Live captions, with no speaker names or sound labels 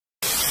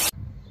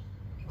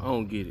I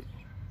don't get it.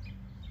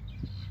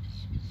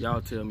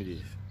 Y'all tell me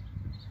this.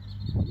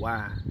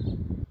 Why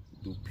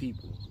do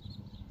people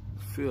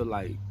feel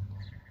like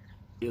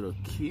it'll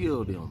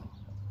kill them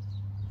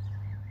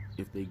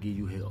if they give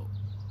you help?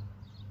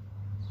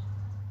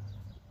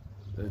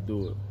 Let's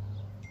do it.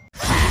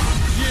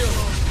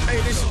 Yeah,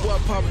 hey, this is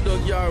what Papa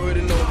Duck, y'all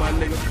already know, my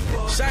nigga.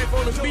 Shape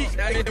on the beat,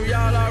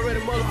 y'all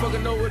already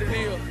motherfucking know what it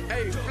is.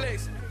 Hey,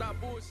 flex,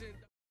 not bullshit.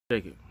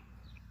 Check it.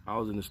 I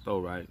was in the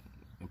store, right,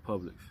 in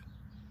Publix,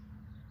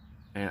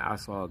 and I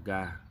saw a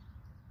guy,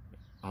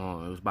 it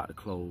was about to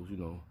close, you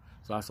know,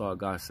 so I saw a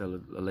guy sell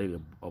a lady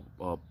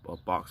a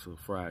box of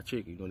fried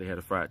chicken. You know, they had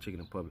a fried chicken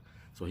in Publix,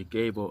 so he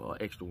gave her an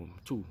extra one,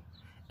 too.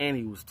 And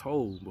he was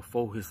told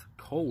before his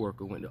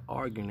co-worker went to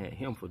arguing at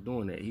him for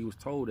doing that, he was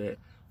told that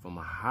from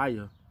a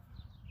higher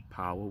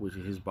power, which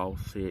is his boss,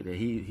 said that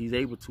he's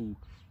able to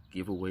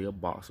give away a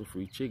box of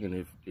free chicken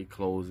if it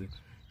closes.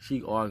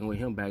 She arguing with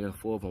him back and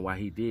forth on why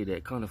he did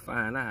that. Come to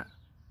find out,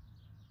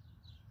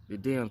 the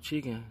damn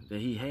chicken that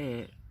he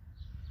had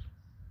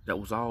that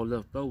was all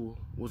left over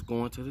was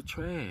going to the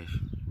trash.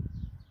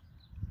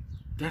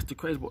 That's the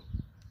crazy part.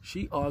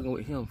 She arguing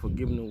with him for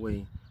giving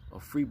away a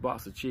free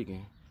box of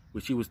chicken,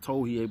 which he was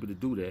told he able to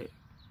do that.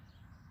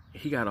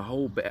 He got a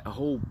whole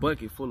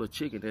bucket full of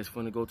chicken that's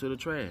finna go to the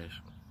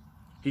trash.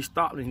 He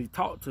stopped and he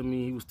talked to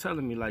me. He was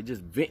telling me, like,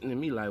 just venting to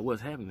me, like,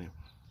 what's happening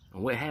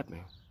and what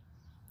happened.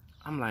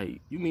 I'm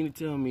like, you mean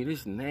to tell me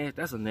this nasty?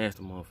 That's a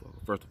nasty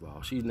motherfucker, first of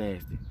all. She's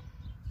nasty.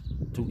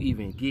 To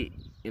even get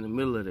in the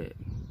middle of that,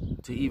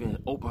 to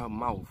even open her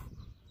mouth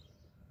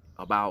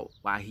about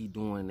why he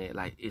doing that,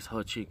 like it's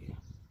her chicken.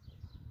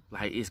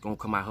 Like it's gonna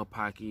come out her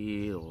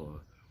pocket,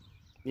 or,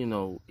 you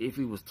know, if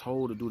he was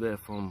told to do that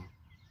from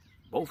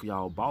both of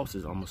y'all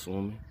bosses, I'm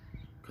assuming,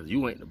 because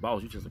you ain't the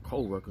boss, you just a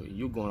co-worker,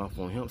 you're going off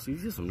on him. See,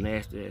 there's just some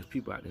nasty ass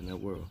people out there in that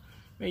world.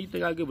 Man, you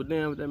think I give a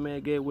damn if that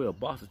man gave away a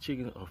box of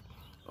chicken?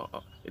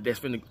 That's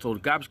finna, so the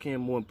garbage can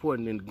more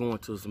important than going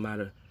to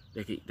somebody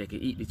that can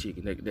eat the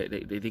chicken,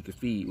 that they can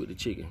feed with the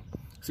chicken.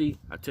 See,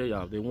 I tell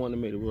y'all, if they want to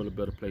make the world a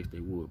better place, they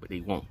would, but they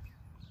won't,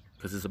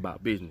 because it's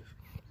about business.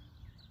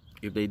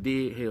 If they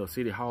did, hell,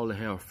 City Hall would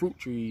have fruit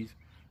trees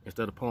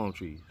instead of palm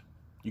trees.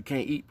 You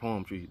can't eat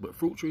palm trees, but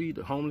fruit trees,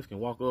 the homeless can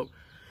walk up,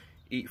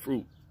 eat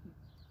fruit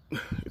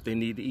if they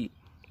need to eat.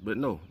 But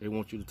no, they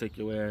want you to take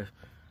your ass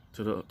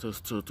to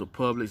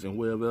Publix and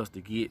wherever else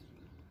to get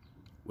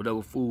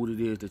whatever food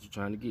it is that you're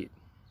trying to get.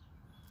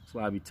 That's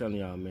why I be telling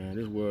y'all, man,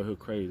 this world here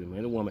crazy,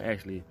 man. The woman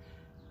actually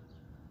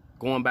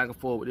going back and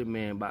forth with this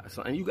man about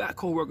something. And you got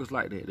co-workers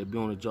like that be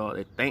on the job,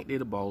 that think they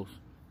the boss,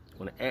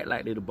 want to act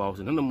like they the boss,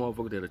 and then the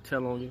motherfuckers that'll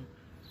tell on you.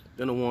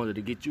 Then the ones that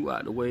get you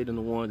out the way, then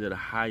the ones that are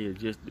hire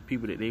just the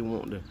people that they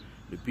want to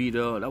beat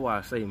up. That's why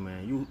I say,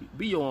 man, you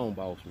be your own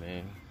boss,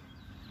 man.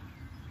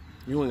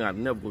 You ain't got to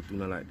never go through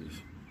nothing like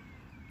this.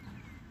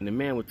 And the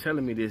man was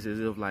telling me this as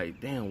if like,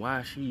 damn, why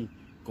is she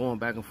going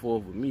back and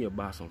forth with me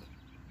about some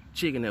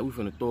chicken that we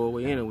finna throw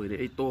away anyway, that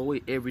they throw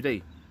away every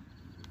day.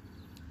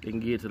 They can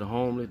give it to the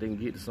homeless, they can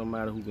get it to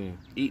somebody who can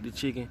eat the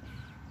chicken,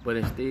 but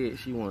instead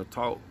she wanna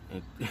talk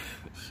and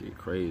shit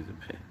crazy,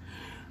 man.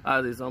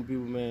 I say some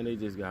people, man, they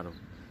just got them.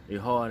 Their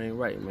heart ain't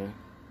right, man.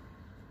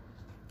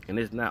 And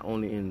it's not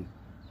only in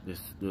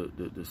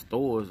the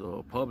stores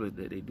or public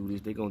that they do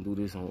this. They gonna do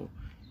this on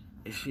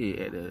shit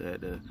at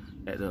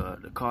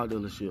the car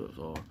dealerships,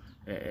 or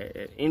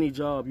at any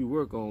job you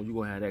work on. You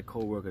gonna have that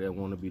coworker that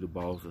wanna be the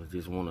boss, or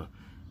just wanna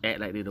act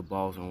like they the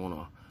boss and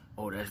wanna,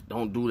 oh,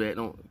 don't do that.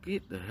 Don't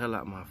get the hell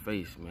out my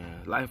face,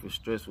 man. Life is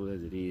stressful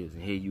as it is,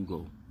 and here you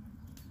go.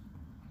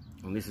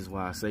 And this is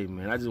why I say,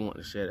 man, I just want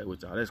to share that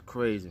with y'all. That's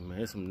crazy, man.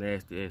 There's some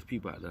nasty ass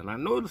people out there. And I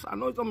know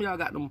some of y'all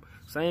got them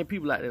same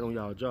people like that on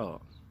y'all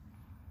job.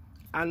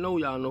 I know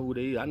y'all know who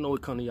they is. I know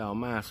it come to y'all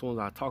mind as soon as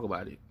I talk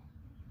about it.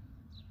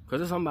 Cause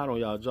there's somebody on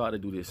y'all job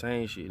that do the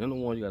same shit. They're the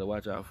ones you gotta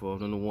watch out for.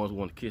 They're the ones who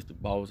want to kiss the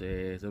boss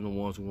ass. They're the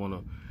ones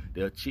who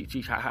they'll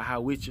cheat, ha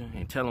with you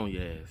and tell on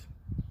your ass.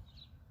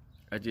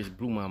 I just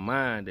blew my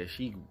mind that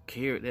she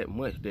cared that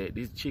much that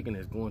this chicken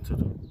is going to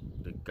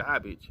the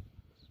garbage.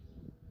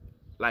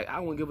 Like,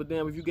 I wouldn't give a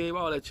damn if you gave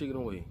all that chicken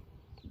away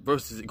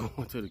versus it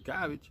going to the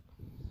garbage.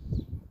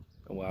 That's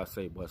why I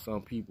say, but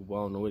some people,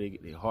 I don't know where they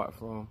get their heart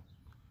from.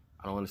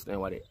 I don't understand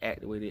why they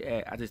act the way they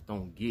act. I just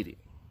don't get it.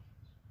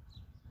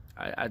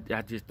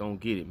 I just don't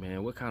get it,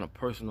 man. What kind of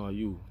person are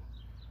you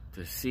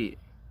to sit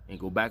and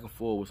go back and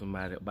forth with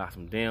somebody about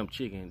some damn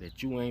chicken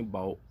that you ain't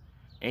bought,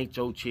 ain't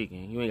your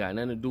chicken, you ain't got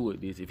nothing to do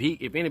with this. If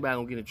anybody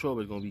gonna get in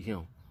trouble, it's gonna be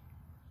him.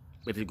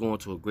 But it's going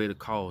to a greater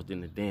cause than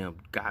the damn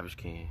garbage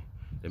can.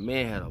 The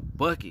man had a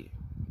bucket.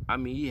 I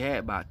mean, he had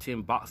about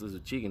 10 boxes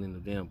of chicken in the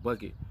damn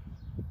bucket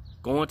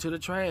going to the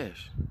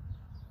trash.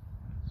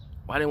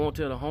 Why they won't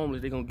tell the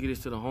homeless they gonna get this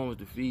to the homeless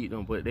to feed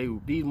them? But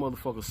these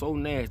motherfuckers so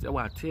nasty. That's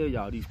why I tell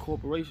y'all, these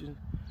corporations,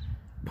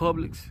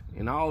 Publix,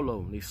 and all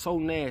of them, they so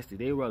nasty.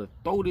 They rather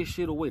throw this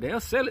shit away. They'll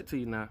sell it to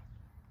you now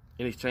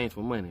in exchange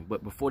for money.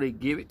 But before they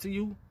give it to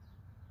you,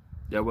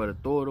 they'll rather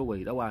throw it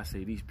away. That's why I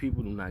say these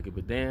people do not give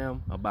a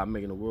damn about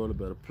making the world a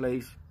better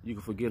place. You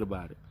can forget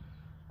about it.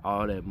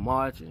 All that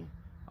marching,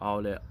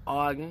 all that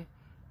arguing,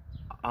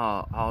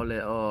 all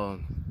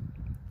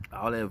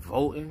that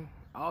voting,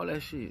 all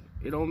that shit.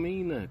 It don't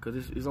mean nothing,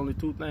 because it's only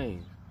two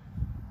things: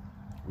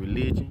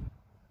 religion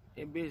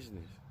and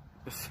business.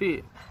 That's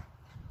it.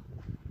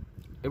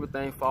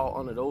 Everything falls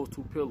under those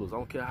two pillars. I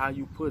don't care how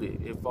you put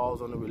it. It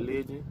falls under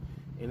religion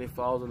and it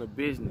falls under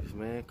business,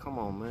 man. Come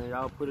on, man.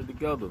 Y'all put it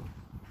together.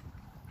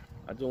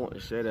 I just want to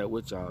share that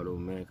with y'all, though,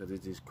 man, because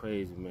it's just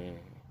crazy, man.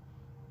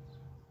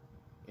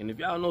 And if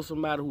y'all know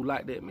somebody who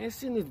like that, man,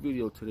 send this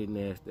video to their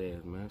nasty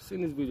ass, man.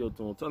 Send this video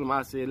to them. Tell them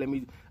I said,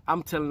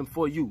 I'm telling them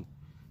for you.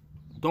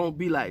 Don't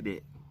be like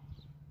that,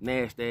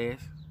 nasty ass.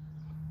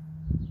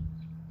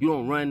 You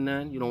don't run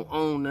nothing. You don't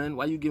own nothing.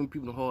 Why you giving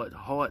people a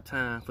hard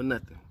time for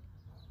nothing?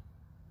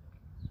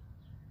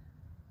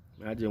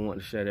 I just want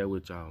to share that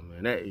with y'all,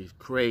 man. That is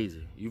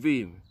crazy. You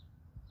feel me?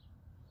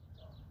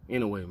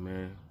 Anyway,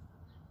 man.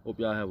 Hope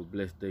y'all have a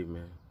blessed day,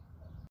 man.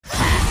 Yeah.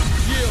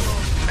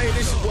 Hey,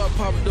 this is what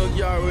Papa Duck,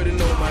 y'all already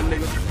know, my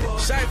nigga.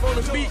 Shife on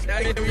the beat,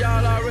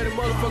 y'all already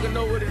motherfucking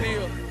know what it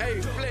is.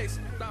 Hey, flex,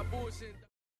 not bullshit.